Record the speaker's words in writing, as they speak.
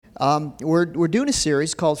We're doing a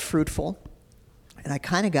series called Fruitful, and I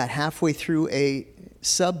kind of got halfway through a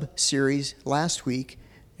sub-series last week,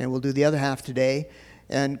 and we'll do the other half today,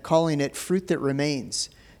 and calling it Fruit That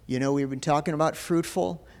Remains. You know, we've been talking about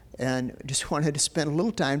fruitful, and just wanted to spend a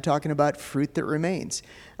little time talking about fruit that remains.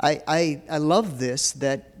 I love this,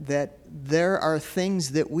 that there are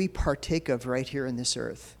things that we partake of right here in this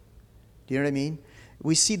earth. Do you know what I mean?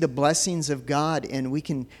 We see the blessings of God, and we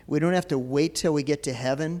don't have to wait till we get to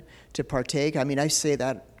heaven to partake. I mean, I say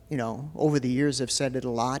that, you know, over the years I've said it a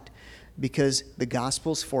lot because the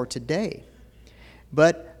gospel's for today.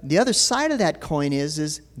 But the other side of that coin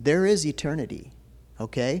is there is eternity,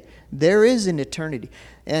 okay? There is an eternity.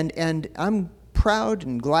 And I'm proud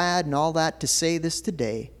and glad and all that to say this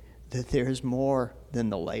today, that there's more than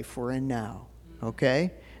the life we're in now,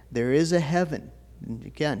 okay? There is a heaven. And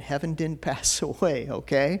again, heaven didn't pass away,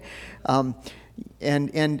 okay? There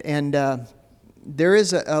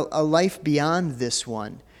is a life beyond this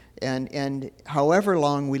one. And however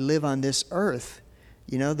long we live on this earth,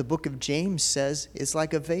 you know, the book of James says it's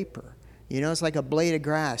like a vapor. You know, it's like a blade of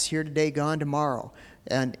grass, here today, gone tomorrow.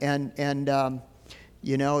 You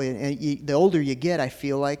know, the older you get, I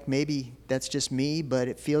feel like, maybe that's just me, but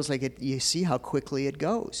it feels like you see how quickly it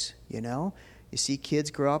goes, you know? You see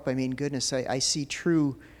kids grow up. I mean, goodness, I see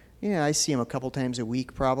True, I see him a couple times a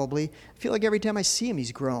week probably. I feel like every time I see him,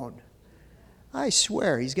 he's grown. I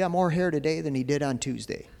swear, he's got more hair today than he did on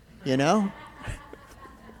Tuesday, you know?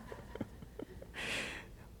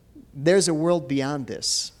 There's a world beyond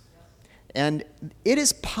this. And it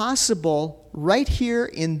is possible right here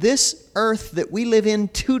in this earth that we live in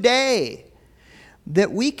today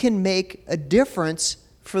that we can make a difference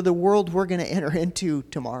for the world we're going to enter into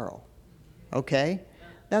tomorrow. Okay?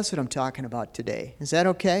 That's what I'm talking about today. Is that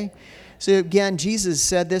okay? So again, Jesus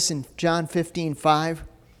said this in John 15:5.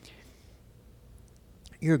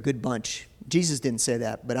 You're a good bunch. Jesus didn't say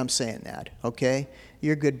that, but I'm saying that. Okay?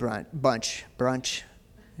 You're a good bunch. Brunch?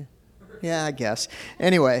 Yeah, I guess.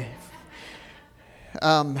 Anyway,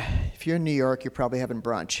 if you're in New York, you're probably having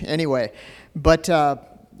brunch. Anyway, but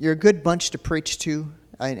you're a good bunch to preach to.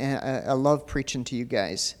 I love preaching to you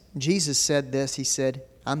guys. Jesus said this. He said,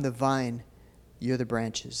 I'm the vine. You're the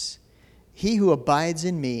branches. He who abides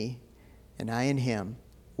in me, and I in him,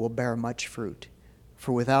 will bear much fruit.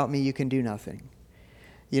 For without me you can do nothing.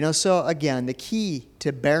 You know, so again, the key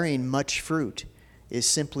to bearing much fruit is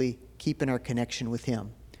simply keeping our connection with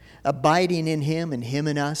him. Abiding in him and him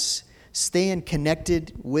in us. Staying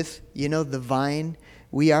connected with, the vine.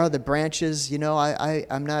 We are the branches. You know,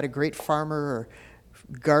 I'm not a great farmer or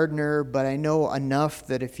gardener, but I know enough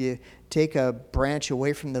that if you take a branch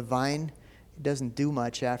away from the vine, it doesn't do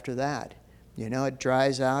much after that. You know, it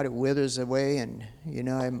dries out, it withers away, and,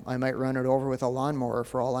 I might run it over with a lawnmower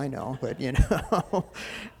for all I know, but,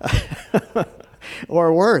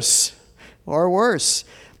 or worse.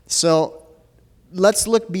 So let's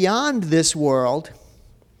look beyond this world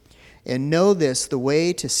and know this: the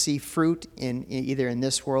way to see fruit in either in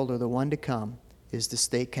this world or the one to come is to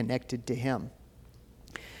stay connected to him.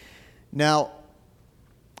 Now,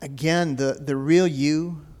 again, the real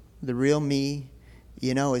you, the real me,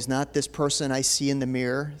 is not this person I see in the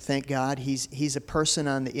mirror. Thank God, he's a person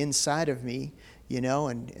on the inside of me,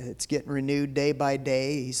 and it's getting renewed day by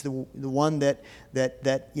day. He's the one that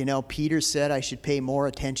Peter said I should pay more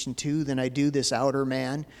attention to than I do this outer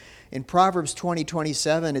man. In Proverbs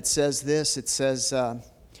 20:27, it says this. It says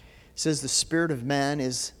the Spirit of man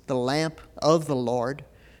is the lamp of the Lord,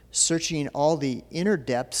 searching all the inner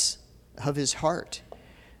depths of his heart.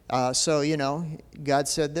 So God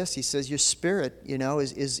said this. He says your spirit,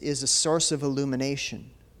 is a source of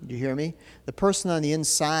illumination. Do you hear me? The person on the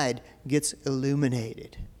inside gets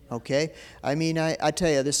illuminated. Okay? I mean, I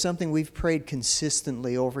tell you, there's something we've prayed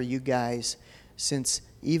consistently over you guys since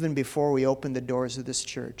even before we opened the doors of this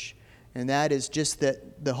church. And that is just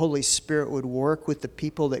that the Holy Spirit would work with the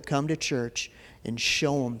people that come to church and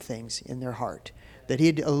show them things in their heart. That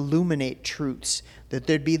he'd illuminate truths. That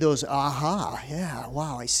there'd be those, aha, yeah,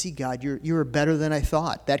 wow, I see, God, you're better than I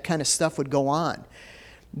thought. That kind of stuff would go on.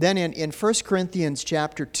 Then in 1 Corinthians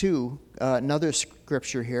chapter 2, another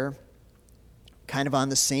scripture here, kind of on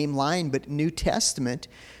the same line, but New Testament,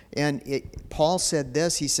 and Paul said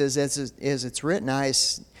this. He says, as it's written, eye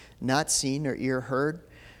has not seen nor ear heard,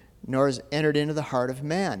 nor has entered into the heart of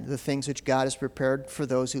man the things which God has prepared for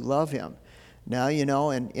those who love him. Now,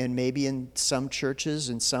 and maybe in some churches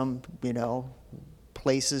and some,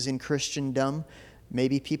 places in Christendom,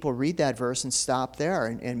 maybe people read that verse and stop there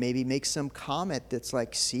and maybe make some comment that's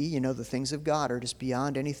like, see, the things of God are just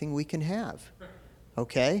beyond anything we can have.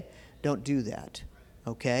 Okay? Don't do that.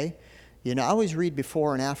 Okay? I always read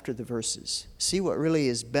before and after the verses. See what really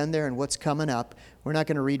has been there and what's coming up. We're not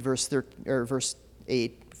going to read verse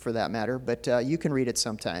 8 for that matter, but you can read it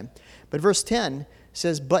sometime. But verse 10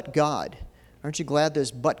 says, but God. Aren't you glad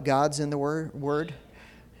there's but gods in the word?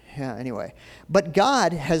 Yeah, anyway. But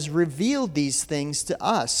God has revealed these things to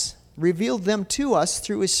us, revealed them to us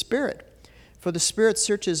through His Spirit. For the Spirit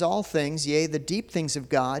searches all things, yea, the deep things of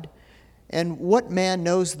God. And what man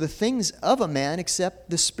knows the things of a man except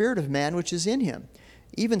the spirit of man which is in him?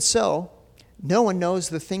 Even so, no one knows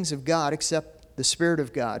the things of God except the Spirit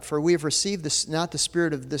of God. For we have received not the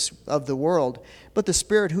spirit of the world, but the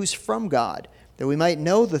Spirit who's from God, that we might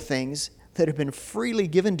know the things that have been freely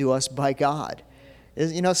given to us by God.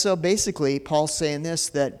 So basically, Paul's saying this,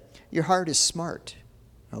 that your heart is smart,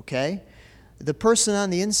 okay? The person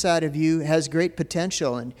on the inside of you has great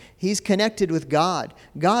potential, and he's connected with God.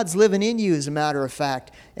 God's living in you, as a matter of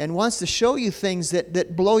fact, and wants to show you things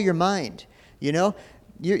that blow your mind.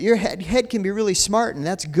 Your head can be really smart, and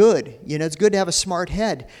that's good. It's good to have a smart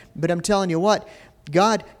head. But I'm telling you what,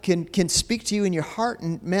 God can speak to you in your heart,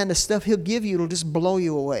 and man, the stuff He'll give you will just blow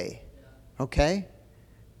you away. Okay?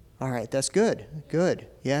 All right, that's good. Good.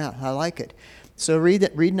 Yeah, I like it. So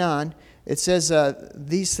reading on. It says,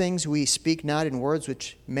 these things we speak not in words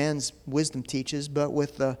which man's wisdom teaches, but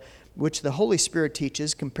which the Holy Spirit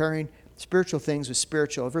teaches, comparing spiritual things with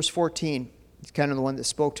spiritual. Verse 14 is kind of the one that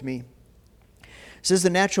spoke to me. It says,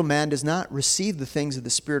 the natural man does not receive the things of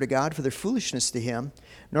the Spirit of God, for their foolishness to him,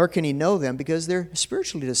 nor can he know them, because they're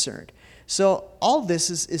spiritually discerned. So all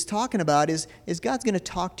this is talking about is God's going to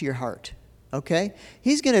talk to your heart, okay?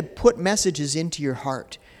 He's going to put messages into your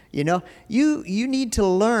heart. You need to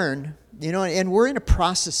learn. And we're in a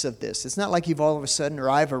process of this. It's not like you've all of a sudden, or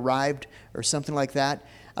I've arrived, or something like that.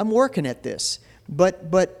 I'm working at this. But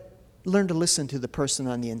learn to listen to the person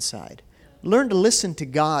on the inside. Learn to listen to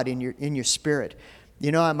God in your spirit.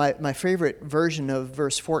 My favorite version of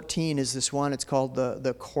verse 14 is this one. It's called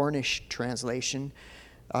the Cornish translation.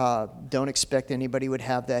 Don't expect anybody would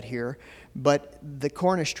have that here. But the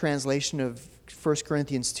Cornish translation of 1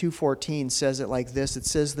 Corinthians 2:14 says it like this. It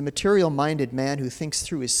says, the material-minded man who thinks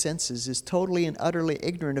through his senses is totally and utterly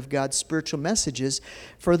ignorant of God's spiritual messages,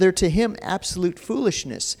 for they're to him absolute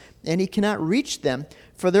foolishness, and he cannot reach them,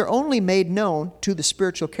 for they're only made known to the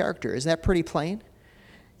spiritual character. Is that pretty plain?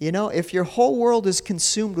 If your whole world is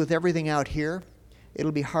consumed with everything out here,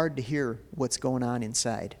 it'll be hard to hear what's going on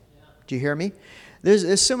inside. Do you hear me?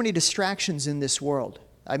 There's so many distractions in this world.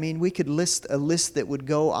 I mean, we could list a list that would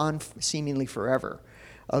go on seemingly forever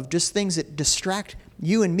of just things that distract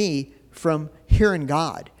you and me from hearing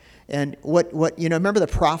God. And remember the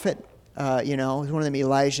prophet, one of them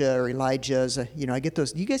Elijah or Elijah's, I get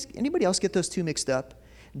those. Anybody else get those two mixed up?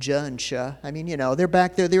 Jah and Shah. I mean, they're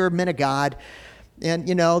back there. They were men of God. And,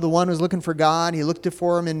 the one was looking for God. He looked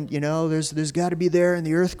for him, and, there's got to be there in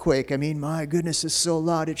the earthquake. I mean, my goodness, it's so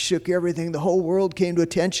loud. It shook everything. The whole world came to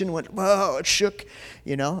attention, went, whoa, it shook.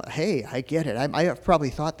 Hey, I get it. I have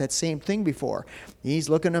probably thought that same thing before. He's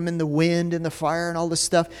looking at him in the wind and the fire and all this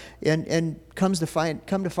stuff. And come to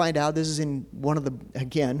find out, this is in one of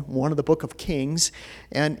the book of Kings.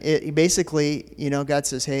 And it basically, God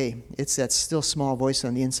says, hey, it's that still small voice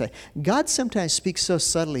on the inside. God sometimes speaks so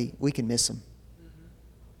subtly, we can miss Him.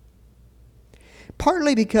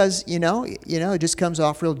 Partly because, it just comes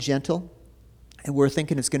off real gentle, and we're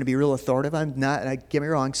thinking it's going to be real authoritative. I'm not, get me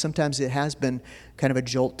wrong, sometimes it has been kind of a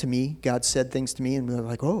jolt to me. God said things to me, and we're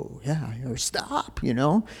like, oh, yeah, or stop,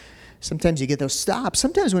 Sometimes you get those stops.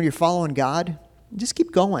 Sometimes when you're following God, just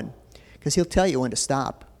keep going, because He'll tell you when to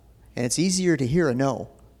stop. And it's easier to hear a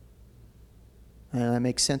no. That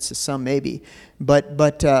makes sense to some, maybe. But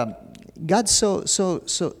God so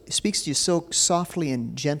speaks to you so softly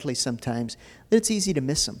and gently sometimes that it's easy to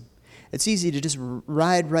miss Him. It's easy to just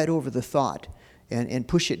ride right over the thought and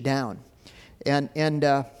push it down. And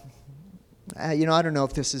I don't know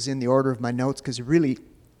if this is in the order of my notes, because really,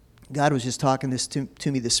 God was just talking this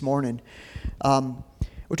to me this morning.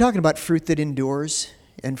 We're talking about fruit that endures.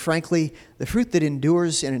 And frankly, the fruit that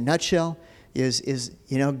endures in a nutshell is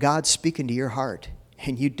God speaking to your heart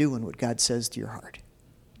and you doing what God says to your heart.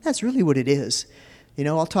 That's really what it is.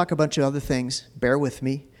 I'll talk a bunch of other things. Bear with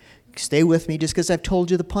me. Stay with me just because I've told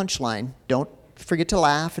you the punchline. Don't forget to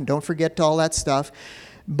laugh and don't forget all that stuff.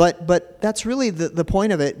 But that's really the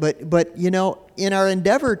point of it. But in our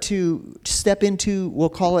endeavor to step into, we'll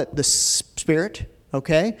call it the Spirit,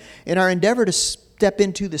 okay? In our endeavor to step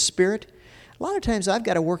into the Spirit, a lot of times I've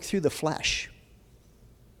got to work through the flesh.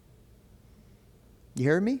 You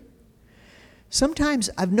hear me? Sometimes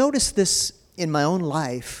I've noticed this in my own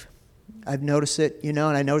life. I've noticed it, and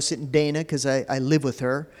I notice it in Dana because I live with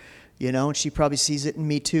her. and she probably sees it in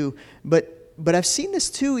me too. But I've seen this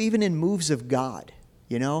too, even in moves of God.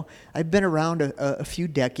 I've been around a few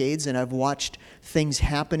decades, and I've watched things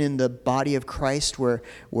happen in the body of Christ where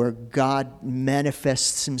God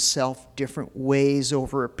manifests himself different ways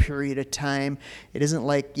over a period of time. It isn't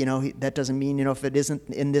like, that doesn't mean, if it isn't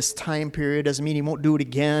in this time period, doesn't mean he won't do it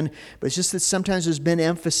again. But it's just that sometimes there's been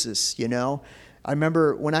emphasis, I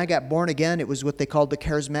remember when I got born again, it was what they called the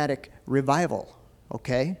charismatic revival.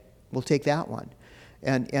 Okay? We'll take that one.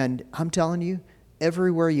 And I'm telling you,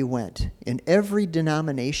 everywhere you went, in every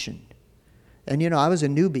denomination. And I was a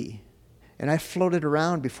newbie, and I floated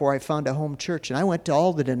around before I found a home church, and I went to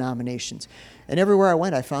all the denominations. And everywhere I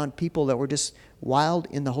went, I found people that were just wild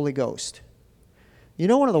in the Holy Ghost.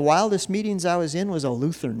 One of the wildest meetings I was in was a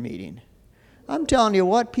Lutheran meeting. I'm telling you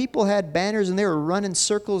what, people had banners and they were running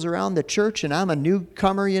circles around the church, and I'm a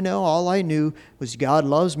newcomer, all I knew was God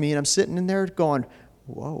loves me, and I'm sitting in there going,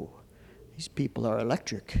 whoa, these people are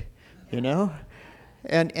electric, And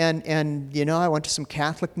I went to some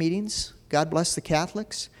Catholic meetings. God bless the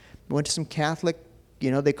Catholics. I went to some Catholic,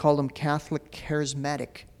 they called them Catholic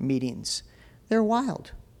charismatic meetings. They're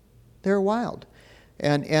wild.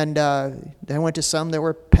 And I went to some that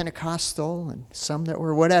were Pentecostal and some that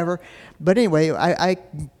were whatever. But anyway, I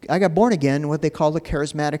got born again in what they call the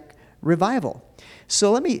charismatic revival.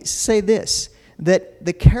 So let me say this, that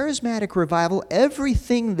the charismatic revival,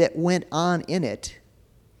 everything that went on in it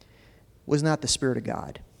was not the Spirit of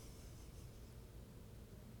God.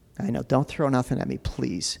 I know, don't throw nothing at me,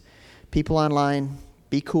 please. People online,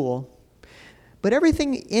 be cool. But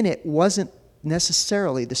everything in it wasn't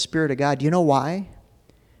necessarily the Spirit of God. Do you know why?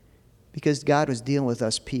 Because God was dealing with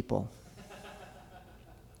us people.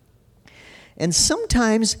 And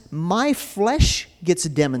sometimes my flesh gets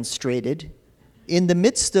demonstrated. In the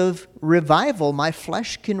midst of revival, my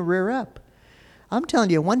flesh can rear up. I'm telling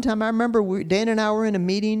you, one time I remember Dan and I were in a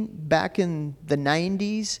meeting back in the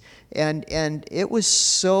 90s, and it was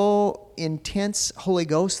so intense, Holy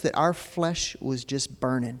Ghost, that our flesh was just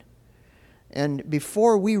burning. And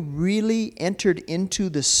before we really entered into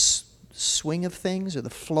the swing of things or the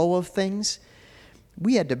flow of things,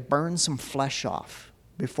 we had to burn some flesh off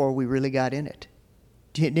before we really got in it.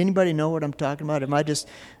 Did anybody know what I'm talking about? Am I just,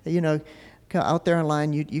 out there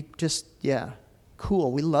online, you just, yeah.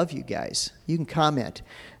 Cool, we love you guys. You can comment,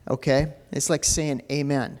 okay? It's like saying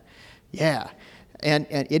amen. Yeah, and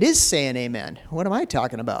it is saying amen. What am I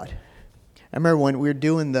talking about? I remember when we were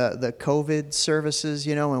doing the COVID services,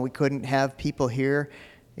 when we couldn't have people here.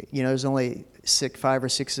 There's only 5 or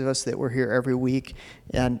 6 of us that were here every week.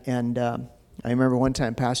 And I remember one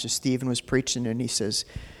time Pastor Stephen was preaching, and he says,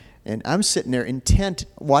 and I'm sitting there intent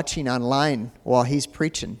watching online while he's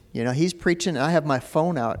preaching. He's preaching, and I have my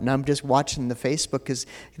phone out, and I'm just watching the Facebook because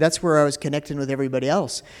that's where I was connecting with everybody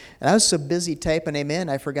else. And I was so busy typing amen,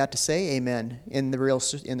 I forgot to say amen in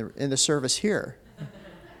the service here.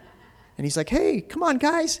 And he's like, hey, come on,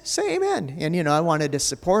 guys, say amen. And, I wanted to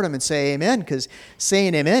support him and say amen because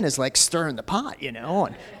saying amen is like stirring the pot,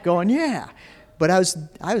 and going, yeah. But I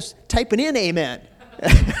was typing in amen.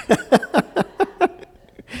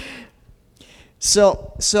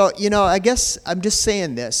 So I guess I'm just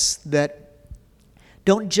saying this, that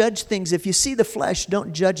don't judge things. If you see the flesh,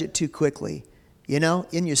 don't judge it too quickly,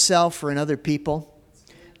 in yourself or in other people.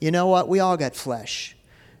 You know what? We all got flesh.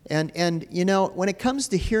 And when it comes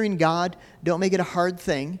to hearing God, don't make it a hard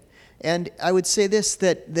thing. And I would say this,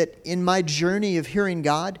 that in my journey of hearing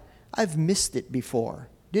God, I've missed it before.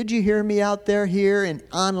 Did you hear me out there, here, and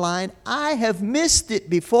online? I have missed it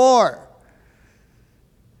before.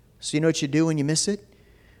 So you know what you do when you miss it?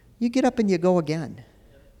 You get up and you go again.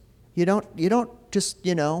 You don't just,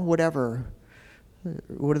 whatever.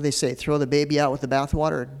 What do they say? Throw the baby out with the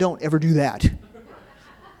bathwater? Don't ever do that.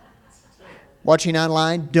 Watching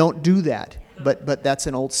online, don't do that. But that's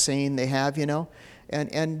an old saying they have,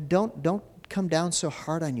 And don't come down so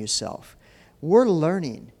hard on yourself. We're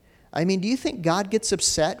learning. I mean, do you think God gets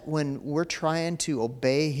upset when we're trying to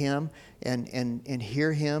obey Him and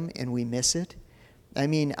hear Him and we miss it? I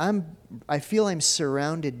mean, I feel I'm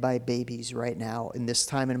surrounded by babies right now in this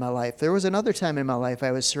time in my life. There was another time in my life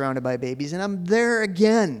I was surrounded by babies, and I'm there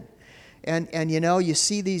again. And you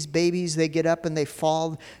see these babies, they get up and they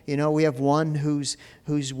fall. We have one who's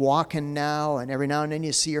walking now, and every now and then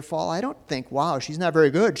you see her fall. I don't think, wow, she's not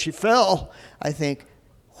very good, she fell. I think,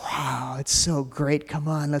 wow, it's so great. Come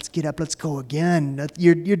on, let's get up, let's go again.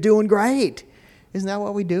 You're doing great. Isn't that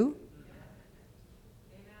what we do?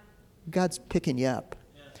 God's picking you up.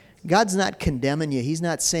 God's not condemning you. He's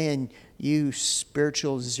not saying, you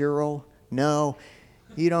spiritual zero. No,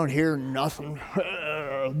 you don't hear nothing.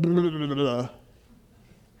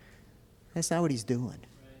 That's not what he's doing.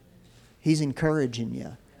 He's encouraging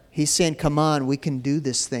you. He's saying, come on, we can do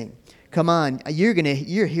this thing. Come on,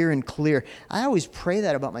 you're hearing clear. I always pray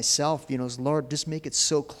that about myself, Lord, just make it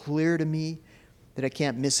so clear to me that I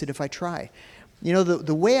can't miss it if I try.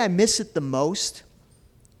 The way I miss it the most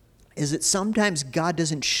is that sometimes God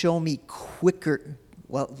doesn't show me quicker.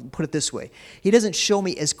 Well, put it this way. He doesn't show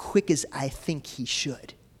me as quick as I think he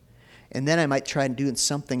should. And then I might try and do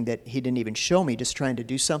something that he didn't even show me, just trying to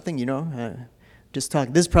do something, just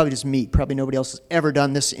talking. This is probably just me. Probably nobody else has ever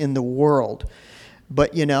done this in the world.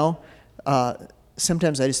 But,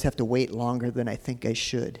 sometimes I just have to wait longer than I think I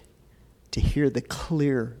should to hear the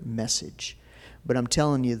clear message. But I'm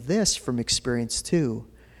telling you this from experience too,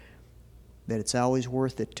 that it's always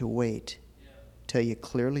worth it to wait till you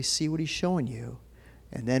clearly see what he's showing you.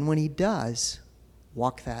 And then when he does,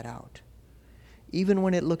 walk that out. Even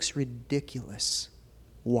when it looks ridiculous,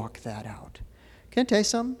 walk that out. Can I tell you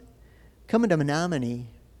something? Coming to Menominee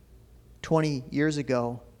 20 years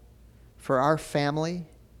ago, for our family,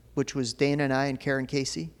 which was Dana and I and Karen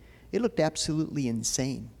Casey, it looked absolutely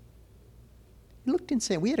insane. It looked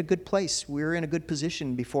insane. We had a good place. We were in a good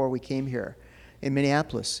position before we came here in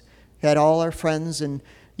Minneapolis. Had all our friends and,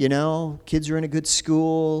 kids were in a good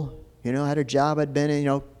school, had a job. I'd been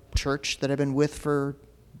in, church that I've been with for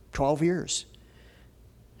 12 years.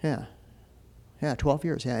 Yeah, 12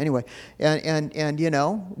 years. Yeah, anyway. And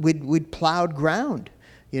we'd plowed ground.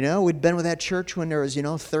 We'd been with that church when there was,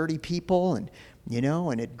 30 people and,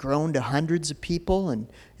 and it grown to hundreds of people and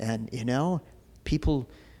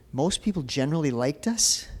most people generally liked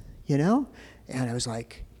us, and I was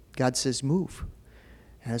like, God says, move.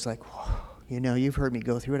 And I was like, whoa, you've heard me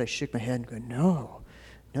go through it. I shook my head and go,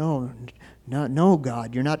 no,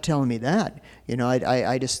 God, you're not telling me that.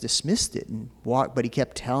 I just dismissed it and walked, but he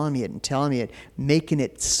kept telling me it, making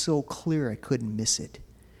it so clear I couldn't miss it.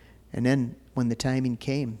 And then when the timing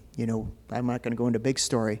came, I'm not going to go into a big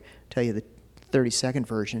story, tell you the 30-second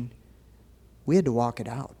version, we had to walk it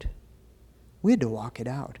out.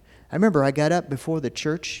 I remember I got up before the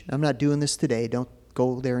church. I'm not doing this today. Don't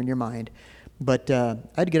go there in your mind. But I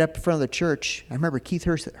had to get up in front of the church. I remember Keith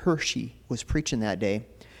Hershey was preaching that day,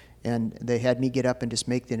 and they had me get up and just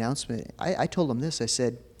make the announcement. I told them this. I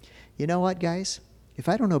said, you know what, guys? If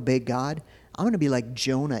I don't obey God, I'm going to be like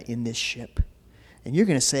Jonah in this ship. And you're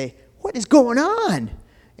going to say, what is going on?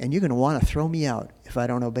 And you're going to want to throw me out if I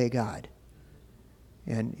don't obey God.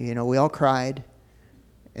 And, we all cried.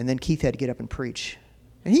 And then Keith had to get up and preach.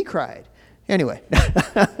 And he cried. Anyway.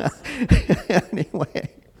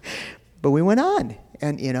 But we went on.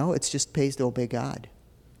 And, it just pays to obey God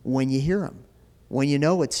when you hear him, when you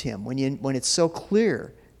know it's him, when it's so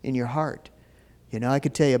clear in your heart. I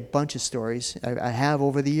could tell you a bunch of stories I have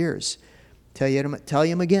over the years. Tell you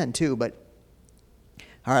them again, too. But,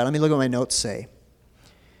 all right, let me look at what my notes say.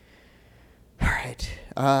 All right.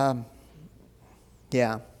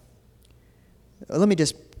 Yeah. Let me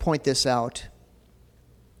just point this out.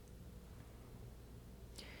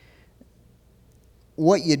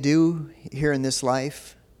 What you do here in this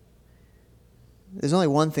life, there's only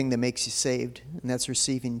one thing that makes you saved, and that's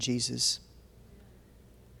receiving Jesus.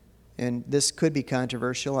 And this could be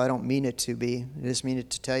controversial. I don't mean it to be. I just mean it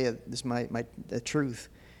to tell you this the truth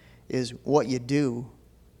is what you do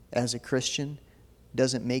as a Christian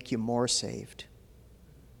doesn't make you more saved.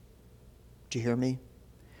 Do you hear me?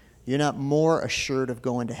 You're not more assured of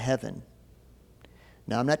going to heaven.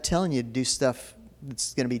 Now, I'm not telling you to do stuff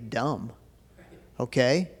that's going to be dumb,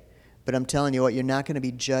 okay? But I'm telling you what, you're not going to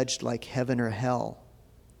be judged like heaven or hell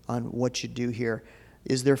on what you do here.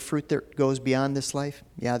 Is there fruit that goes beyond this life?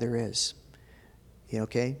 Yeah, there is.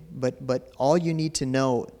 Okay? But all you need to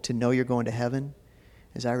know you're going to heaven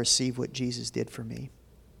is I receive what Jesus did for me.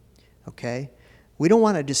 Okay? We don't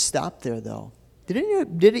want to just stop there, though.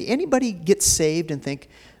 Did anybody get saved and think,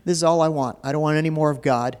 this is all I want. I don't want any more of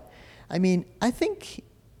God. I mean, I think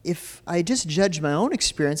if I just judge my own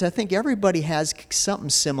experience, I think everybody has something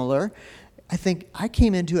similar. I think I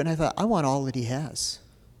came into it and I thought, I want all that he has.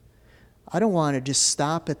 I don't want to just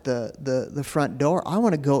stop at the front door. I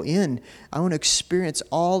want to go in. I want to experience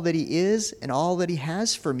all that he is and all that he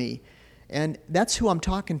has for me. And that's who I'm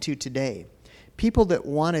talking to today. People that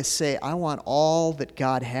want to say, I want all that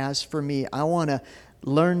God has for me. I want to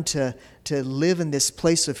learn to live in this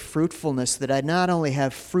place of fruitfulness, that I not only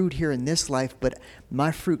have fruit here in this life, but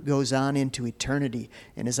my fruit goes on into eternity.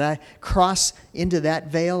 And as I cross into that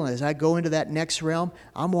veil, and as I go into that next realm,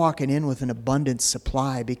 I'm walking in with an abundant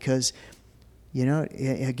supply because,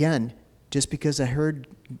 again, just because I heard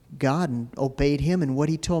God and obeyed him and what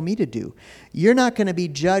he told me to do. You're not going to be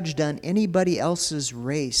judged on anybody else's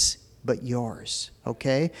race but yours,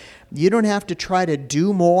 okay? You don't have to try to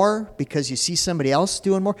do more because you see somebody else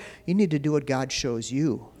doing more. You need to do what God shows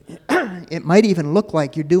you. It might even look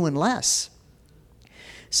like you're doing less.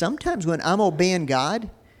 Sometimes when I'm obeying God,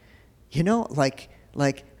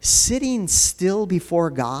 like sitting still before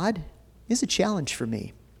God is a challenge for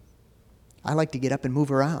me. I like to get up and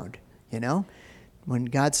move around, When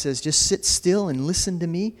God says, just sit still and listen to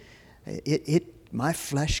me, my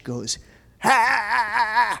flesh goes,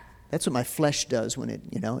 ah! That's what my flesh does when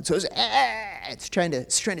it goes, ah! It's trying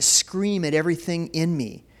to scream at everything in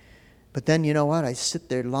me. But then, you know what? I sit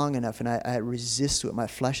there long enough and I resist what my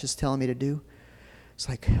flesh is telling me to do. It's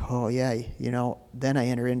like, oh yeah, then I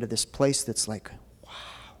enter into this place that's like,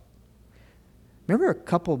 wow. Remember a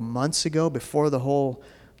couple months ago, before the whole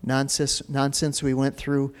nonsense we went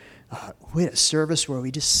through, we had a service where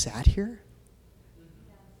we just sat here?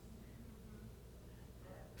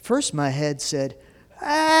 First my head said,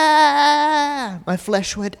 ah! My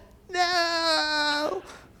flesh went, no!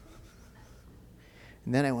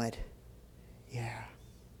 And then I went, yeah,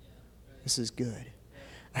 this is good.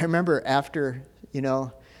 I remember after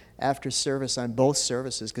service on both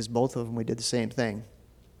services, because both of them we did the same thing,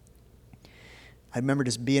 I remember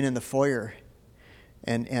just being in the foyer,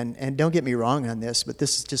 and don't get me wrong on this, but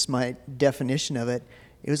this is just my definition of it.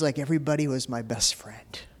 It was like everybody was my best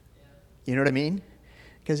friend. You know what I mean?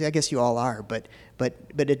 Because I guess you all are, but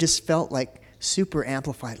it just felt like super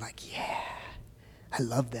amplified, like, yeah, I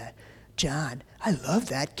love that. John, I love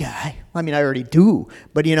that guy. I mean, I already do,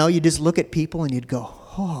 but you just look at people and you'd go,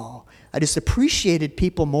 oh, I just appreciated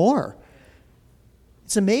people more.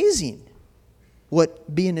 It's amazing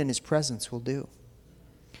what being in his presence will do.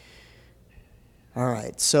 All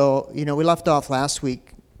right, so, we left off last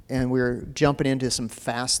week and we were jumping into some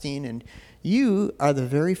fasting, and you are the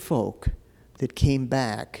very folk that came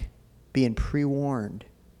back being pre-warned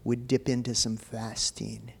would dip into some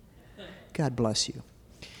fasting. God bless you.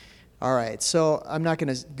 All right, so I'm not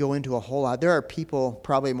going to go into a whole lot. There are people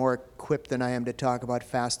probably more equipped than I am to talk about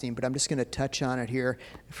fasting, but I'm just going to touch on it here.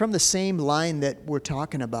 From the same line that we're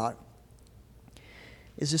talking about,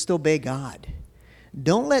 is just obey God.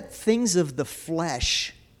 Don't let things of the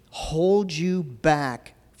flesh hold you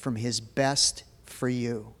back from his best for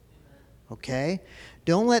you, okay?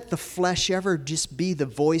 Don't let the flesh ever just be the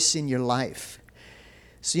voice in your life.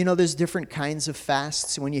 So, there's different kinds of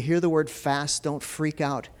fasts. When you hear the word fast, don't freak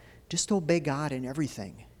out. Just obey God in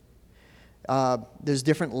everything. There's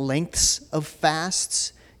different lengths of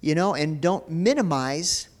fasts, and don't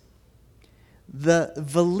minimize the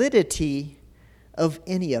validity of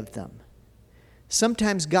any of them.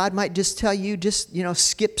 Sometimes God might just tell you,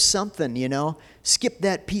 skip something, skip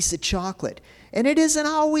that piece of chocolate. And it isn't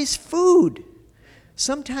always food.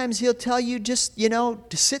 Sometimes he'll tell you just, to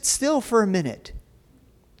sit still for a minute.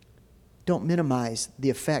 Don't minimize the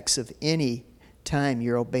effects of any time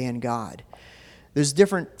you're obeying God. There's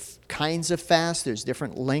different kinds of fast. There's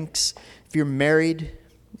different lengths. If you're married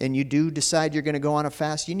and you do decide you're going to go on a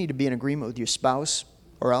fast, you need to be in agreement with your spouse,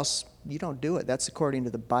 or else you don't do it. That's according to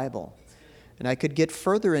the Bible. And I could get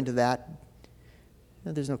further into that.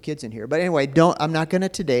 There's no kids in here. But anyway, I'm not going to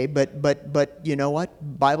today, but you know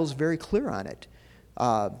what? Bible's very clear on it.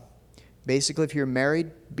 Basically, if you're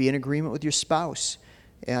married, be in agreement with your spouse.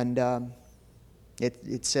 And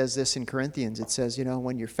it says this in Corinthians. It says,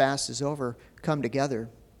 when your fast is over, come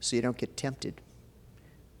together so you don't get tempted.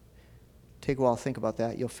 Take a while to think about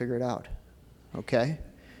that. You'll figure it out. Okay?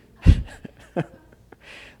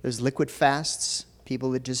 There's liquid fasts.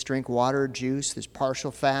 People that just drink water or juice. There's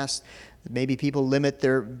partial fast. Maybe people limit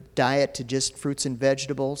their diet to just fruits and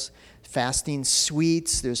vegetables. Fasting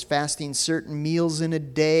sweets. There's fasting certain meals in a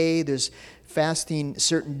day. There's fasting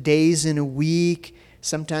certain days in a week.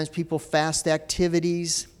 Sometimes people fast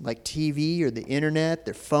activities like TV or the internet,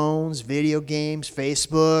 their phones, video games,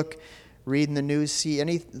 Facebook, reading the news. See,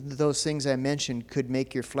 any of those things I mentioned could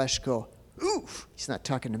make your flesh go, ooh, he's not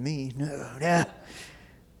talking to me. No.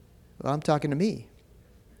 Well, I'm talking to me.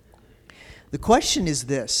 The question is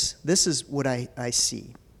this. This is what I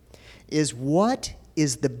see. Is what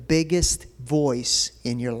is the biggest voice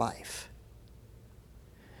in your life?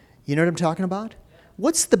 You know what I'm talking about?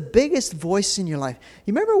 What's the biggest voice in your life?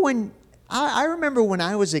 You remember when, I remember when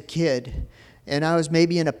I was a kid and I was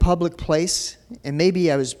maybe in a public place and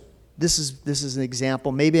maybe I was, this is an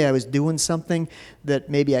example, maybe I was doing something that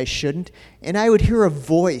maybe I shouldn't, and I would hear a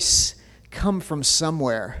voice come from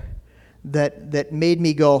somewhere that made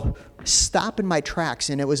me go, stop in my tracks.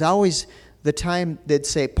 And it was always the time they'd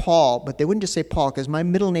say Paul, but they wouldn't just say Paul because my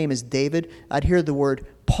middle name is David. I'd hear the word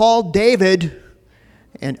Paul David,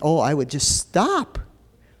 and I would just stop.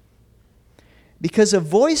 Because a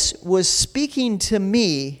voice was speaking to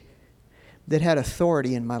me that had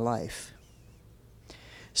authority in my life.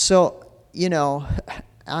 So,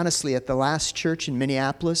 honestly, at the last church in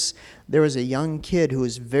Minneapolis, there was a young kid who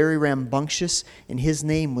was very rambunctious, and his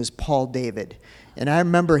name was Paul David. And I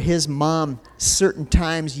remember his mom certain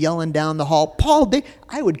times yelling down the hall, Paul David.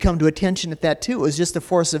 I would come to attention at that too. It was just a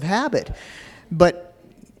force of habit. But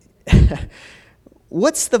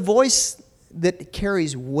what's the voice that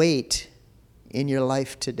carries weight in your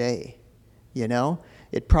life today?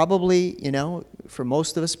 It probably, for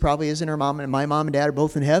most of us, probably isn't our mom. And my mom and dad are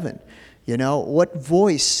both in heaven. What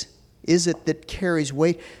voice is it that carries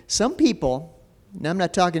weight? Some people, and I'm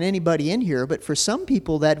not talking to anybody in here, but for some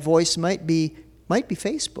people that voice might be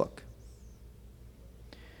Facebook.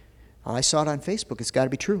 Oh, I saw it on Facebook. It's got to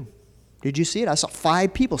be true. Did you see it? I saw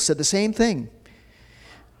 5 people said the same thing.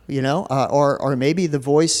 Or maybe the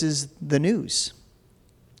voice is the news.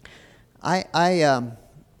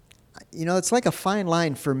 It's like a fine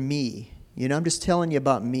line for me. I'm just telling you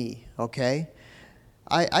about me, okay?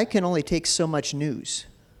 I can only take so much news,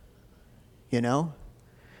 and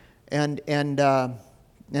I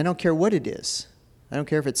don't care what it is. I don't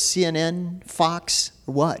care if it's CNN, Fox,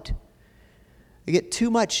 or what. I get too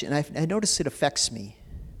much, and I notice it affects me,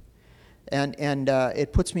 and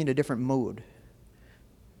it puts me in a different mood.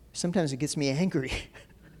 Sometimes it gets me angry,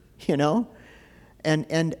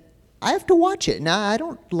 and I have to watch it. Now, I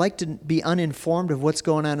don't like to be uninformed of what's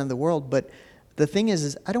going on in the world, but the thing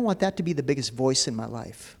is I don't want that to be the biggest voice in my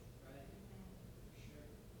life.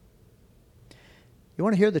 You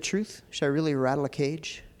want to hear the truth? Should I really rattle a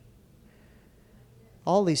cage?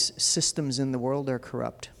 All these systems in the world are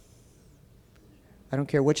corrupt. I don't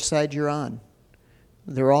care which side you're on.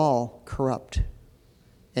 They're all corrupt.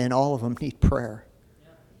 And all of them need prayer.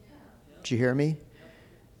 Did you hear me?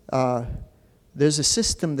 There's a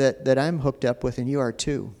system that I'm hooked up with, and you are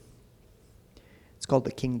too. It's called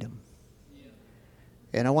the kingdom.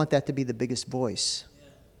 And I want that to be the biggest voice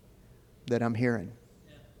that I'm hearing.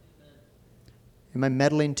 Am I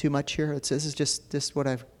meddling too much here? This is just what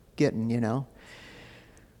I'm getting,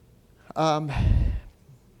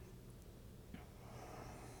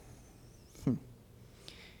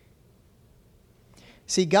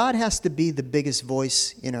 See, God has to be the biggest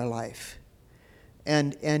voice in our life.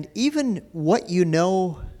 And even what you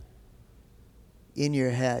know in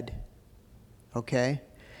your head, okay?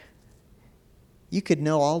 You could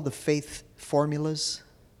know all the faith formulas,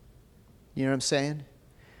 you know what I'm saying?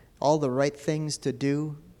 All the right things to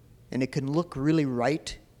do, and it can look really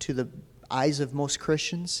right to the eyes of most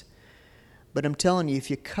Christians. But I'm telling you,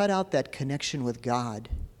 if you cut out that connection with God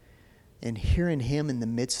and hearing Him in the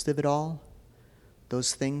midst of it all,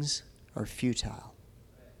 those things are futile.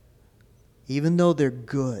 Even though they're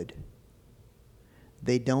good,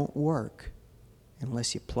 they don't work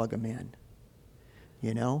unless you plug them in.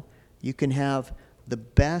 You can have the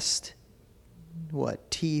best,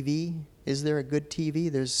 TV? Is there a good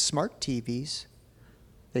TV? There's smart TVs,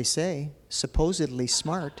 they say, supposedly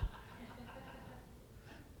smart.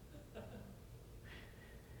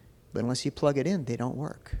 But unless you plug it in, they don't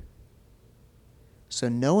work. So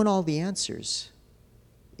knowing all the answers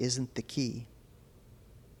isn't the key.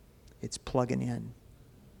 It's plugging in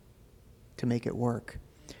to make it work.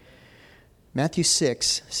 Matthew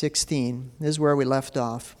 6:16, this is where we left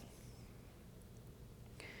off.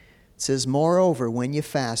 It says, moreover, when you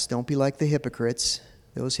fast, don't be like the hypocrites,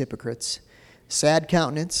 those hypocrites. Sad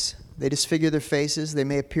countenance, they disfigure their faces. They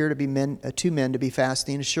may appear to be two men to be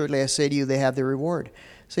fasting. Assuredly, I say to you, they have their reward.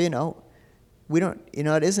 So, we don't,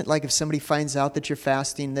 it isn't like if somebody finds out that you're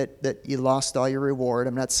fasting that you lost all your reward.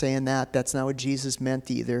 I'm not saying that. That's not what Jesus meant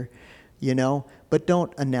either, But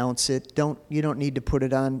don't announce it. You don't need to put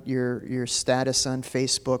it on your status on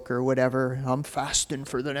Facebook or whatever. I'm fasting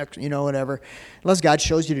for the next, whatever. Unless God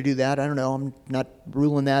shows you to do that. I don't know. I'm not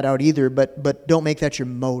ruling that out either. But don't make that your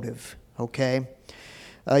motive, okay?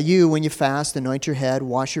 When you fast, anoint your head,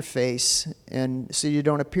 wash your face, and so you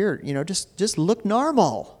don't appear, just look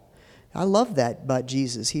normal. I love that about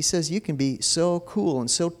Jesus. He says you can be so cool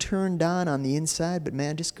and so turned on the inside, but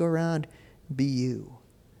man, just go around, be you.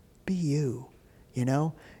 Be you,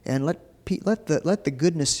 and let the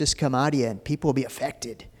goodness just come out of you, and people will be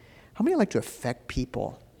affected. How many like to affect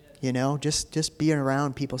people? Just being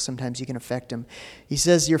around people, sometimes you can affect them. He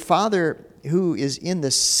says, your Father who is in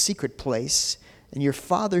the secret place, and your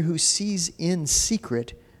Father who sees in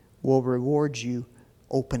secret will reward you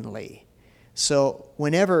openly. So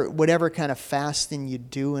whatever kind of fasting you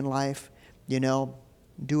do in life,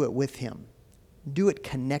 do it with Him. Do it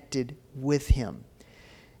connected with Him.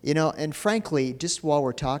 And frankly, just while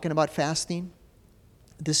we're talking about fasting,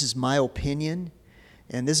 this is my opinion,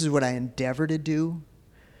 and this is what I endeavor to do,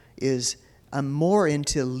 is I'm more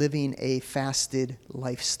into living a fasted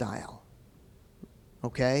lifestyle,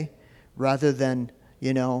 okay? Rather than,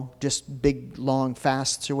 just big, long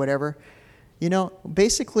fasts or whatever.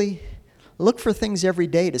 Basically, look for things every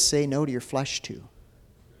day to say no to your flesh to,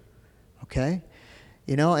 okay?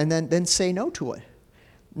 And then say no to it.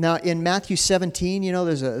 Now, in Matthew 17,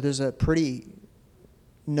 there's a pretty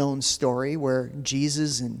known story where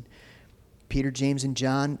Jesus and Peter, James, and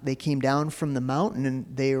John, they came down from the mountain, and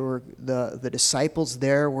the disciples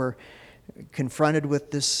there were confronted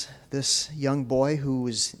with this young boy who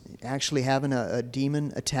was actually having a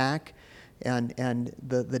demon attack, and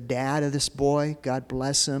the dad of this boy, God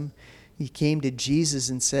bless him, he came to Jesus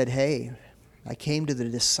and said, "Hey, I came to the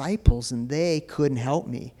disciples and they couldn't help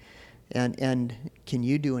me, and can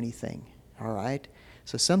you do anything?" All right.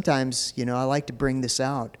 So sometimes, I like to bring this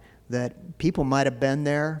out, that people might have been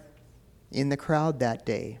there in the crowd that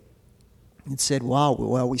day and said, "Wow,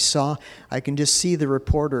 well, I can just see the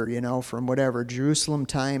reporter, from whatever, Jerusalem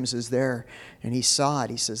Times is there, and he saw it."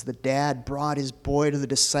 He says, "The dad brought his boy to the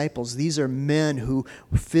disciples. These are men who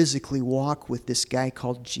physically walk with this guy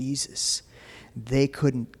called Jesus. They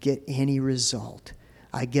couldn't get any result.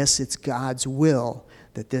 I guess it's God's will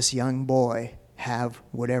that this young boy have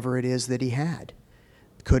whatever it is that he had."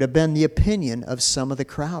 Could have been the opinion of some of the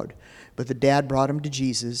crowd. But the dad brought him to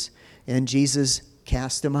Jesus, and Jesus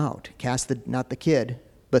cast him out. Not the kid,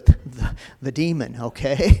 but the demon,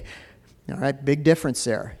 okay? All right, big difference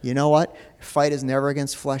there. You know what? Fight is never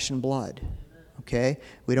against flesh and blood, okay?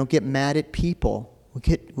 We don't get mad at people.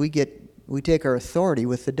 We take our authority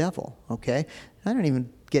with the devil, okay? I don't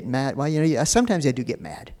even get mad. Well, sometimes I do get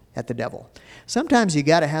mad at the devil. Sometimes you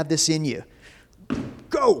got to have this in you.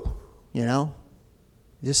 Go,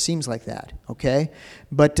 It just seems like that, okay?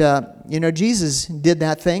 But, Jesus did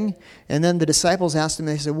that thing, and then the disciples asked him,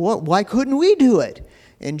 they said, why couldn't we do it?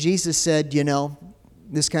 And Jesus said,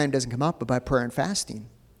 this kind doesn't come up but by prayer and fasting.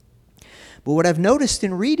 But what I've noticed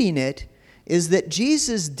in reading it is that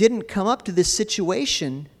Jesus didn't come up to this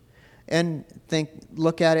situation and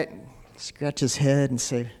look at it, scratch his head and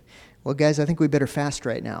say, "Well, guys, I think we better fast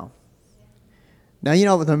right now." Now,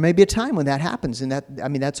 there may be a time when that happens, and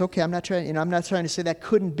that's okay. I'm not trying to say that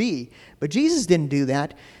couldn't be, but Jesus didn't do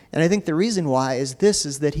that, and I think the reason why is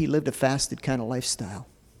that he lived a fasted kind of lifestyle.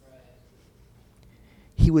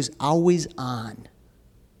 He was always on.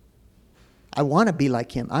 I want to be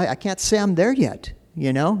like him. I can't say I'm there yet.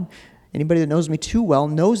 Anybody that knows me too well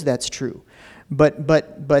knows that's true, but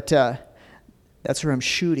that's where I'm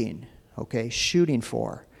shooting. Okay, shooting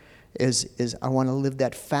for. Is I want to live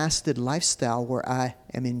that fasted lifestyle where I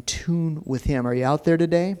am in tune with him. Are you out there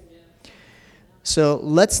today? So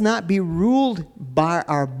let's not be ruled by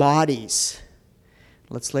our bodies.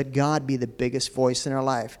 Let's let God be the biggest voice in our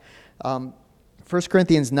life. 1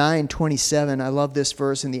 Corinthians 9:27, I love this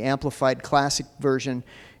verse in the Amplified Classic Version.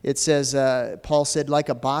 It says, Paul said, "Like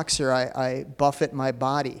a boxer, I buffet my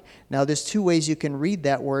body." Now there's two ways you can read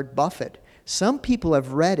that word buffet. Some people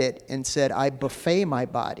have read it and said, "I buffet my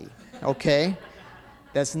body." Okay?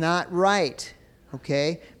 That's not right.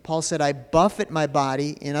 Okay? Paul said, "I buffet my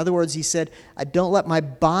body." In other words, he said, I don't let my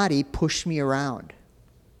body push me around.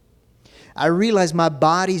 I realize my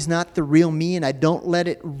body's not the real me, and I don't let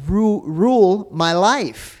it rule my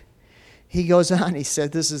life. He goes on, he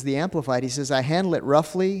said, this is the Amplified, he says, "I handle it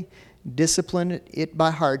roughly, discipline it by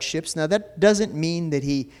hardships." Now that doesn't mean that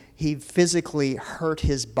he physically hurt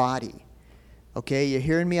his body. Okay, you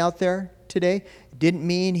hearing me out there today? It didn't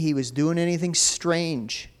mean he was doing anything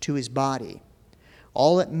strange to his body.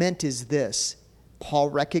 All it meant is this. Paul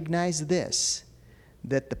recognized this,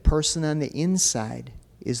 that the person on the inside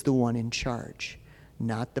is the one in charge,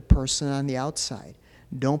 not the person on the outside.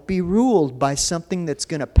 Don't be ruled by something that's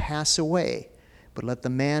going to pass away, but let the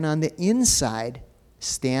man on the inside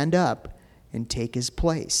stand up and take his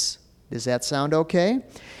place. Does that sound okay?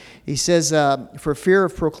 He says, "For fear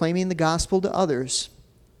of proclaiming the gospel to others,"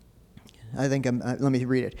 let me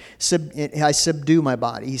read it. "I subdue my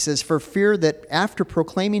body." He says, "For fear that after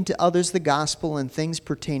proclaiming to others the gospel and things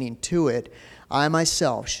pertaining to it, I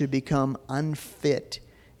myself should become unfit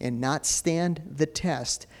and not stand the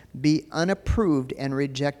test, be unapproved and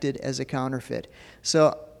rejected as a counterfeit."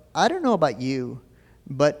 So I don't know about you,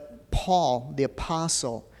 but Paul, the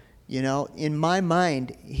apostle, in my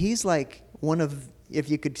mind, he's like one of, if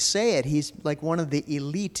you could say it, he's like one of the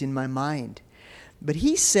elite in my mind. But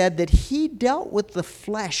he said that he dealt with the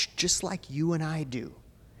flesh just like you and I do.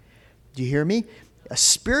 Do you hear me? A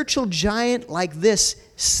spiritual giant like this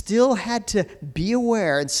still had to be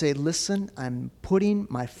aware and say, "Listen, I'm putting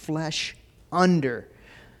my flesh under.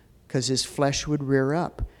 because his flesh would rear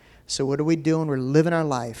up. So what are we doing? We're living our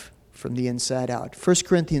life from the inside out. 1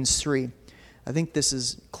 Corinthians 3. I think this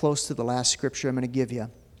is close to the last scripture I'm going to give you.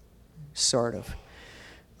 Sort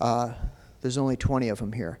of. There's only 20 of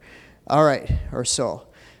them here. All right, or so.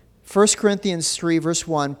 1 Corinthians 3, verse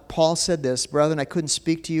 1, Paul said this, "Brethren, I couldn't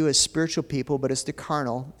speak to you as spiritual people, but as the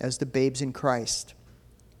carnal, as the babes in Christ."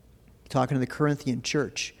 Talking to the Corinthian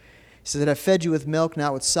church. He said that I fed you with milk,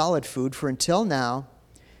 not with solid food, for until now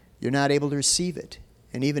you're not able to receive it.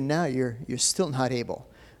 And even now you're still not able.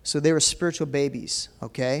 So they were spiritual babies,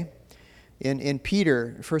 okay? In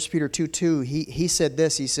Peter, 1 Peter 2:2, he said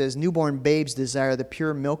this. He says, "Newborn babes desire the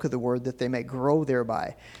pure milk of the word that they may grow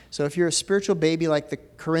thereby." So if you're a spiritual baby like the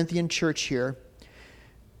Corinthian church here,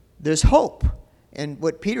 there's hope. And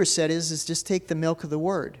what Peter said is just take the milk of the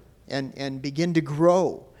word and begin to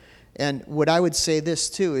grow. And what I would say this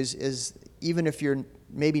too is even if you're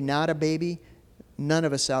maybe not a baby, none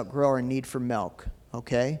of us outgrow our need for milk,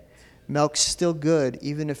 okay? Milk's still good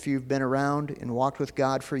even if you've been around and walked with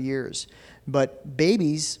God for years. But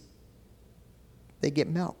babies, they get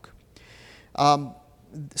milk.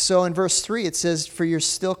 So in verse 3 it says, "For you're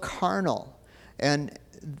still carnal, and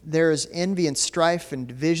there is envy and strife and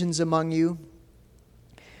divisions among you,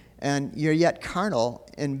 and you're yet carnal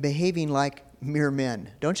and behaving like mere men."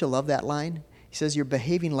 Don't you love that line? He says you're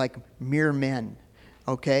behaving like mere men.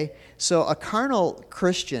 Okay? So a carnal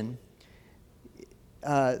Christian,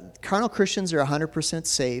 carnal Christians are 100%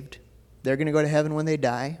 saved. They're going to go to heaven when they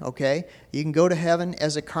die, okay? You can go to heaven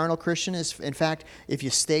as a carnal Christian. In fact, if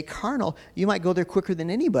you stay carnal, you might go there quicker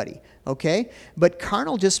than anybody, okay? But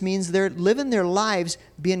carnal just means they're living their lives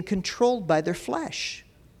being controlled by their flesh,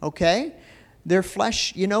 okay? Their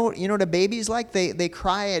flesh, you know what a baby's like? They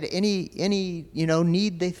cry at any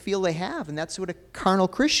need they feel they have, and that's what a carnal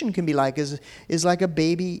Christian can be like, is like a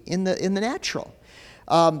baby in the natural.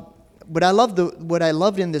 What I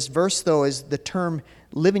loved in this verse though is the term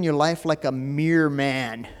living your life like a mere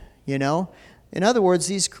man, In other words,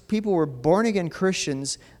 these people were born again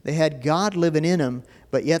Christians. They had God living in them,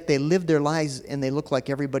 but yet they lived their lives and they look like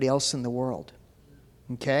everybody else in the world.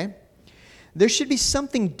 Okay? There should be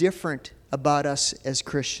something different about us as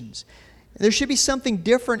Christians. There should be something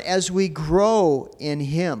different as we grow in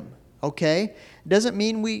Him. Okay? It doesn't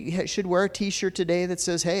mean we should wear a t-shirt today that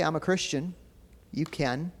says, "Hey, I'm a Christian." You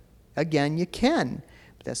can. Again, you can.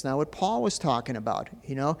 But that's not what Paul was talking about.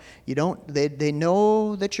 You don't. They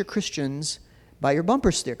know that you're Christians by your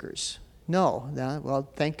bumper stickers. No. Well,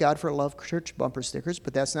 thank God for Love Church bumper stickers,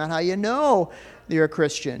 but that's not how you know you're a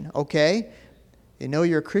Christian. Okay? You know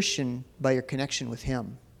you're a Christian by your connection with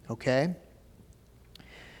Him. Okay?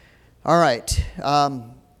 All right.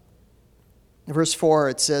 Verse 4,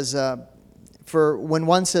 it says, "For when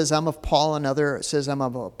one says, 'I'm of Paul,' another says, 'I'm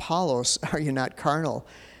of Apollos,' are you not carnal?"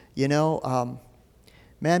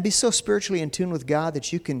 Man, be so spiritually in tune with God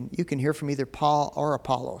that you can hear from either Paul or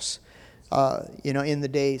Apollos, in the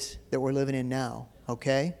days that we're living in now,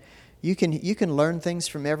 okay? You can learn things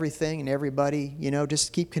from everything and everybody,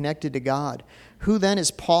 just keep connected to God. "Who then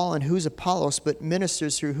is Paul and who's Apollos, but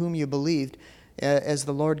ministers through whom you believed, as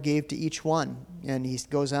the Lord gave to each one?" And he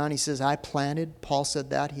goes on, he says, "I planted." Paul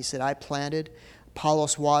said that. He said, "I planted,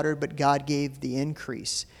 Apollos watered, but God gave the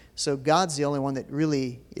increase." So God's the only one that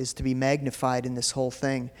really is to be magnified in this whole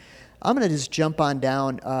thing. I'm going to just jump on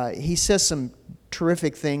down. He says some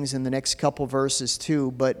terrific things in the next couple verses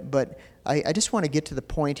too, but I just want to get to the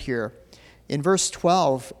point here. In verse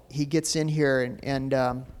 12, he gets in here and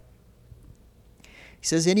he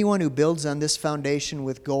says, "Anyone who builds on this foundation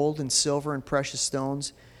with gold and silver and precious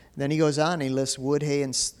stones," then he goes on and he lists wood, hay,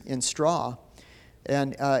 and straw,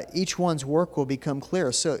 and each one's work will become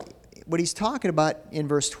clear. So what he's talking about in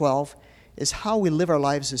verse 12 is how we live our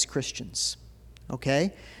lives as Christians,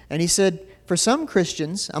 okay? And he said, for some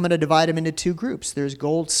Christians, I'm going to divide them into two groups. There's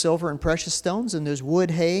gold, silver, and precious stones, and there's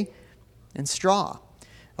wood, hay, and straw,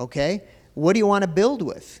 okay? What do you want to build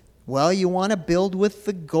with? Well, you want to build with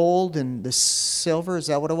the gold and the silver. Is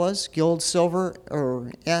that what it was? Gold, silver,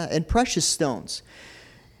 and precious stones.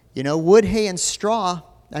 Wood, hay, and straw.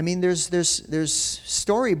 I mean, there's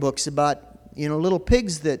storybooks about little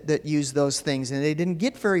pigs that use those things, and they didn't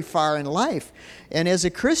get very far in life. And as a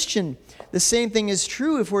Christian, the same thing is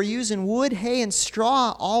true. If we're using wood, hay, and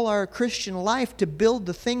straw all our Christian life to build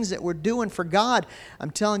the things that we're doing for God,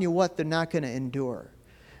 I'm telling you what, they're not going to endure.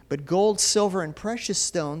 But gold, silver, and precious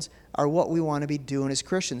stones are what we want to be doing as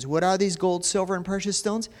Christians. What are these gold, silver, and precious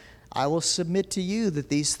stones? I will submit to you that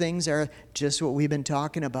these things are just what we've been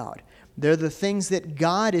talking about. They're the things that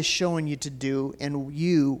God is showing you to do and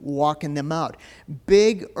you walking them out.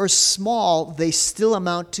 Big or small, they still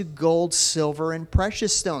amount to gold, silver, and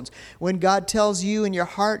precious stones. When God tells you in your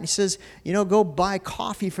heart and He says, go buy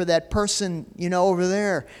coffee for that person, over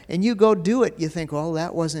there, and you go do it, you think, well,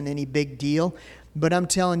 that wasn't any big deal. But I'm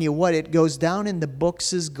telling you what, it goes down in the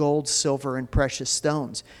books as gold, silver, and precious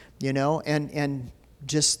stones, and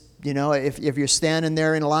just, if you're standing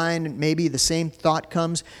there in line, and maybe the same thought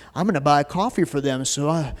comes, I'm going to buy coffee for them.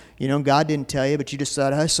 So, God didn't tell you, but you just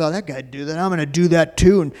thought, I saw that guy do that. I'm going to do that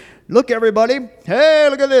too. And look, everybody, hey,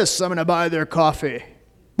 look at this. I'm going to buy their coffee.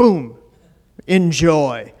 Boom.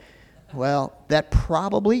 Enjoy. Well, that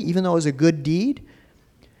probably, even though it was a good deed,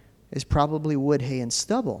 is probably wood, hay, and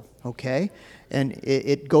stubble, okay? And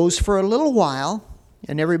it goes for a little while,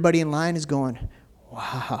 and everybody in line is going,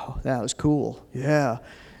 wow, that was cool. Yeah.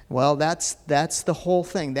 Well, that's the whole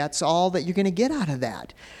thing. That's all that you're going to get out of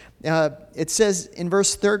that. It says in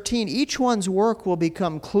verse 13, each one's work will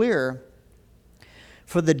become clear,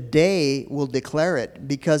 for the day will declare it,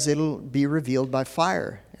 because it'll be revealed by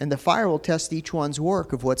fire. And the fire will test each one's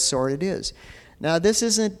work of what sort it is. Now, this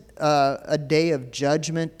isn't a day of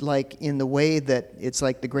judgment like in the way that it's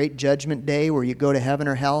like the great judgment day where you go to heaven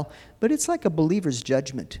or hell, but it's like a believer's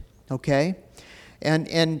judgment, okay?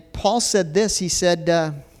 And Paul said this, he said,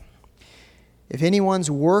 if anyone's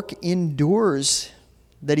work endures,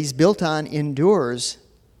 that he's built on endures,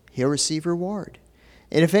 he'll receive reward.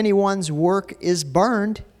 And if anyone's work is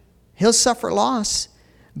burned, he'll suffer loss,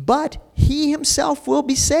 but he himself will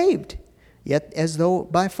be saved, yet as though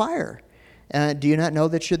by fire. Do you not know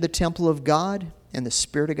that you're the temple of God and the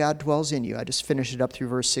Spirit of God dwells in you? I just finished it up through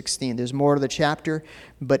verse 16. There's more to the chapter,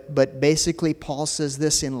 but basically Paul says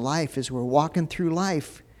this in life as we're walking through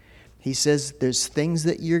life. He says there's things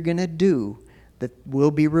that you're going to do that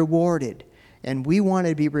will be rewarded. And we want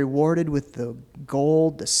to be rewarded with the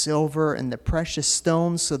gold, the silver, and the precious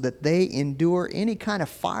stones so that they endure any kind of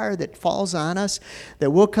fire that falls on us,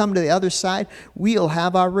 that we'll come to the other side, we'll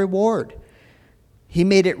have our reward. He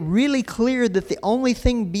made it really clear that the only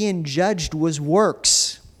thing being judged was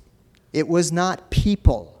works. It was not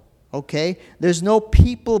people, okay? There's no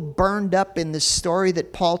people burned up in this story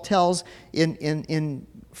that Paul tells in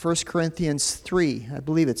 1 Corinthians 3. I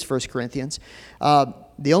believe it's 1 Corinthians.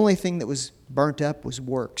 The only thing that was burnt up was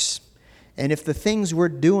works. And if the things we're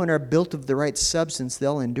doing are built of the right substance,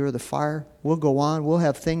 they'll endure the fire. We'll go on. We'll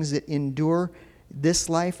have things that endure this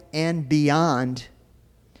life and beyond.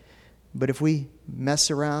 But if we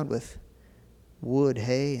mess around with wood,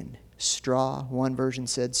 hay, and straw, one version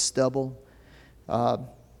said stubble, that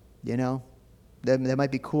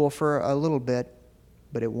might be cool for a little bit,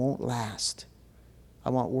 but it won't last. I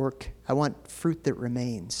want work. I want fruit that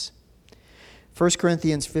remains. 1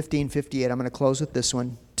 Corinthians 15:58. I'm going to close with this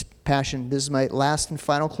one. Passion. This is my last and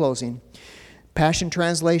final closing. Passion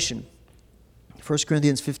translation. 1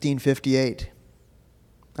 Corinthians 15:58.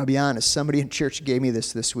 I'll be honest. Somebody in church gave me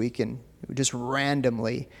this week, and just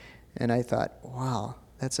randomly, and I thought, wow,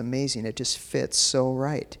 that's amazing. It just fits so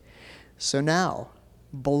right. So now,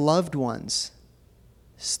 beloved ones,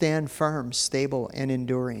 stand firm, stable, and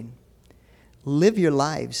enduring. Live your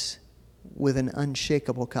lives with an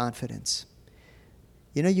unshakable confidence.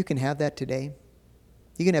 You can have that today.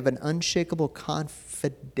 You can have an unshakable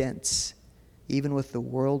confidence even with the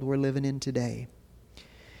world we're living in today.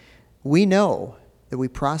 We know that we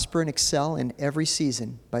prosper and excel in every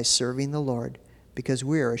season by serving the Lord because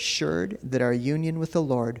we are assured that our union with the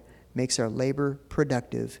Lord makes our labor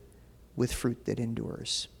productive with fruit that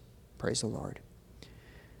endures. Praise the Lord.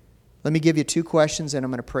 Let me give you 2 questions and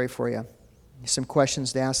I'm going to pray for you. Some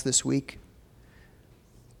questions to ask this week.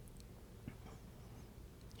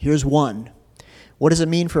 Here's one. What does it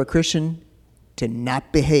mean for a Christian to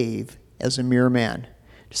not behave as a mere man?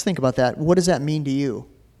 Just think about that. What does that mean to you?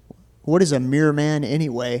 What is a mere man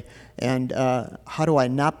anyway? And how do I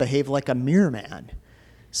not behave like a mere man?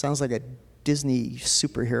 Sounds like a Disney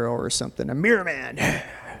superhero or something. A mere man.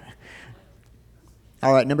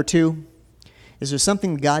 All right, number 2. Is there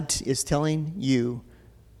something God is telling you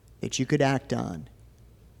that you could act on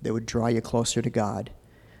that would draw you closer to God?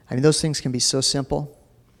 I mean, those things can be so simple.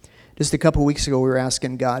 Just a couple weeks ago, we were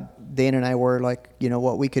asking God, Dana and I were like,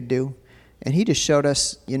 what we could do. And he just showed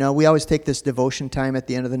us, we always take this devotion time at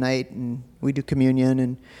the end of the night, and we do communion,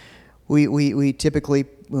 and we typically,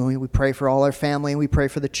 we pray for all our family, and we pray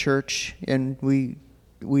for the church, and we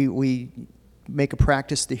make a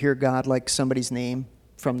practice to hear God like somebody's name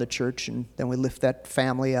from the church, and then we lift that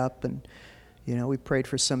family up, and, we prayed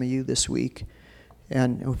for some of you this week,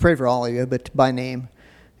 and we prayed for all of you, but by name.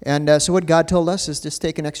 And so what God told us is just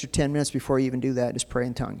take an extra 10 minutes before you even do that, just pray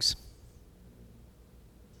in tongues.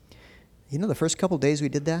 You know, the first couple days we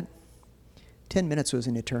did that, 10 minutes was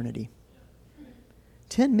an eternity.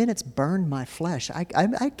 10 minutes burned my flesh. I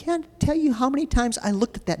can't tell you how many times I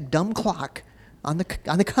looked at that dumb clock on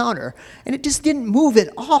the counter, and it just didn't move at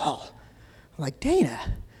all. I'm like, Dana,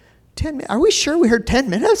 10 minutes? Are we sure we heard 10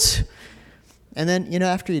 minutes? And then, you know,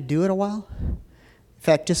 after you do it a while, in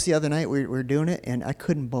fact, just the other night we were doing it, and I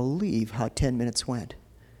couldn't believe how 10 minutes went.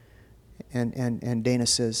 And Dana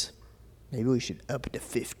says, maybe we should up it to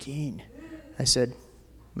 15. I said,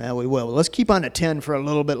 well, we will. Let's keep on at 10 for a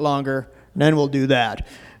little bit longer, and then we'll do that.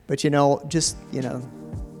 But, just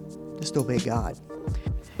obey God.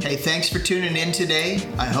 Hey, thanks for tuning in today.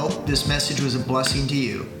 I hope this message was a blessing to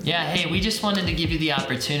you. Yeah, hey, we just wanted to give you the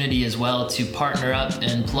opportunity as well to partner up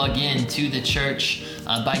and plug in to the church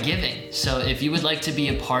by giving. So if you would like to be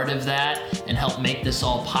a part of that and help make this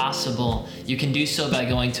all possible, you can do so by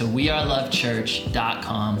going to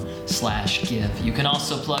wearelovechurch.com/give. You can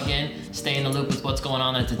also plug in, stay in the loop with what's going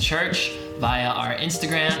on at the church via our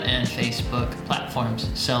Instagram and Facebook platforms.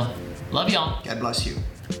 So, love y'all. God bless you.